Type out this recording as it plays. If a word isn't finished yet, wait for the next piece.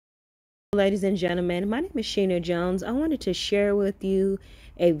Ladies and gentlemen, my name is Sheena Jones. I wanted to share with you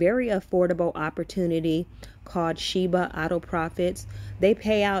a very affordable opportunity called ShibaAutoProfits. They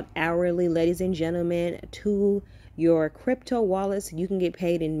pay out hourly, ladies and gentlemen, to your crypto wallets. You can get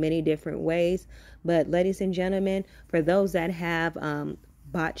paid in many different ways, but ladies and gentlemen, for those that have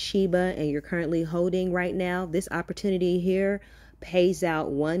bought Shiba and you're currently holding right now, this opportunity here pays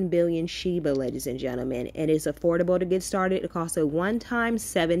out 1 billion Shiba, ladies and gentlemen, and it's affordable to get started. It costs a one-time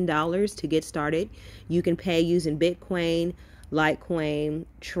 $7 to get started. You can pay using Bitcoin, Litecoin,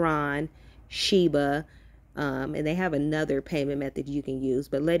 Tron, Shiba, and they have another payment method you can use.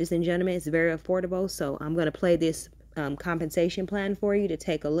 But ladies and gentlemen, it's very affordable, so I'm going to play this compensation plan for you to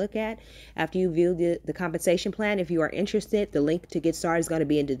take a look at. After you view the compensation plan, if you are interested, the link to get started is going to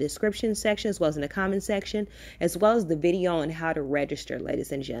be in the description section as well as in the comment section, as well as the video on how to register,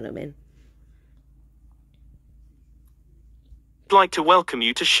 ladies and gentlemen. I'd like to welcome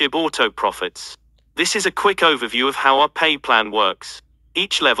you to ShibAutoProfits. This is a quick overview of how our pay plan works.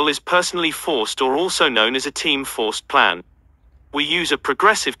 Each level is personally forced, or also known as a team forced plan. We use a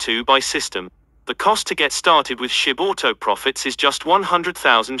progressive 2x system. The cost to get started with ShibAutoProfits is just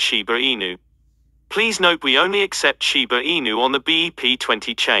 100,000 Shiba Inu. Please note we only accept Shiba Inu on the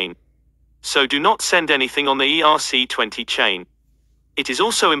BEP20 chain. So do not send anything on the ERC20 chain. It is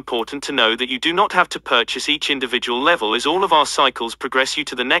also important to know that you do not have to purchase each individual level, as all of our cycles progress you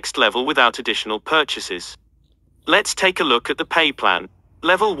to the next level without additional purchases. Let's take a look at the pay plan.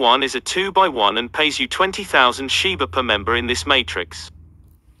 Level 1 is a 2x1 and pays you 20,000 Shiba per member in this matrix.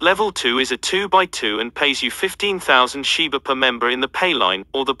 Level 2 is a 2x2 and pays you 15,000 Shiba per member in the pay line,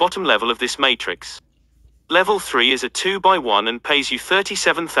 or the bottom level of this matrix. Level 3 is a 2x1 and pays you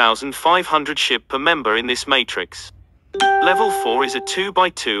 37,500 SHIB per member in this matrix. Level 4 is a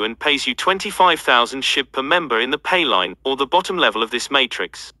 2x2 and pays you 25,000 SHIB per member in the pay line, or the bottom level of this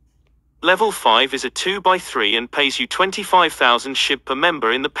matrix. Level 5 is a 2x3 and pays you 25,000 SHIB per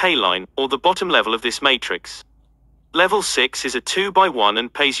member in the pay line, or the bottom level of this matrix. Level 6 is a 2x1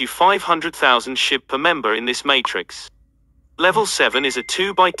 and pays you 500,000 SHIB per member in this matrix. Level 7 is a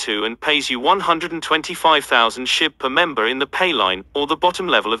 2x2 and pays you 125,000 SHIB per member in the pay line, or the bottom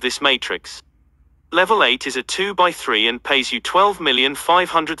level of this matrix. Level 8 is a 2x3 and pays you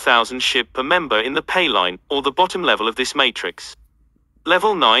 12,500,000 SHIB per member in the pay line, or the bottom level of this matrix.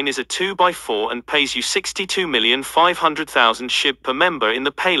 Level 9 is a 2x4 and pays you 62,500,000 SHIB per member in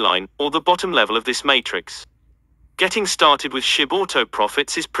the pay line, or the bottom level of this matrix. Getting started with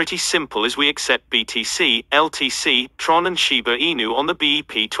ShibAutoProfits is pretty simple, as we accept BTC, LTC, Tron and Shiba Inu on the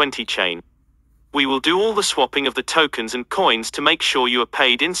BEP20 chain. We will do all the swapping of the tokens and coins to make sure you are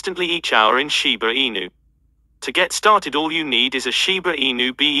paid instantly each hour in Shiba Inu. To get started, all you need is a Shiba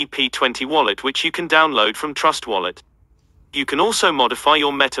Inu BEP20 wallet, which you can download from Trust Wallet. You can also modify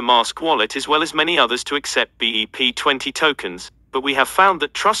your MetaMask wallet as well as many others to accept BEP20 tokens, but we have found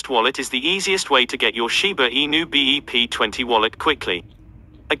that Trust Wallet is the easiest way to get your Shiba Inu BEP20 wallet quickly.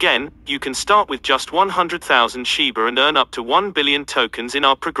 Again, you can start with just 100,000 Shiba and earn up to 1 billion tokens in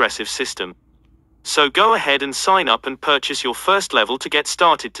our progressive system. So go ahead and sign up and purchase your first level to get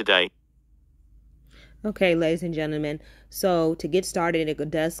started today. Okay, ladies and gentlemen, so to get started,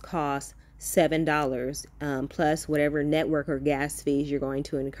 it does cost $7 plus whatever network or gas fees you're going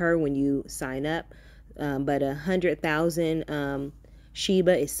to incur when you sign up. But 100,000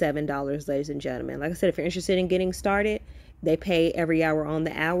 Shiba is $7, ladies and gentlemen. Like I said, if you're interested in getting started, they pay every hour on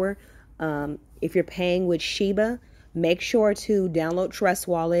the hour. If you're paying with Shiba, make sure to download Trust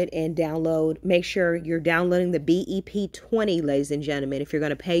Wallet and make sure you're downloading the BEP20, ladies and gentlemen. If you're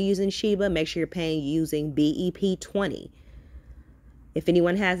going to pay using Shiba, make sure you're paying using BEP20. If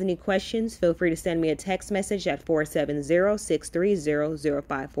anyone has any questions, feel free to send me a text message at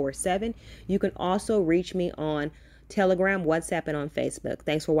 470-630-0547. You can also reach me on Telegram, WhatsApp, and on Facebook.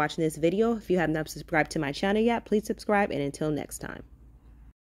 Thanks for watching this video. If you have not subscribed to my channel yet, please subscribe, and until next time.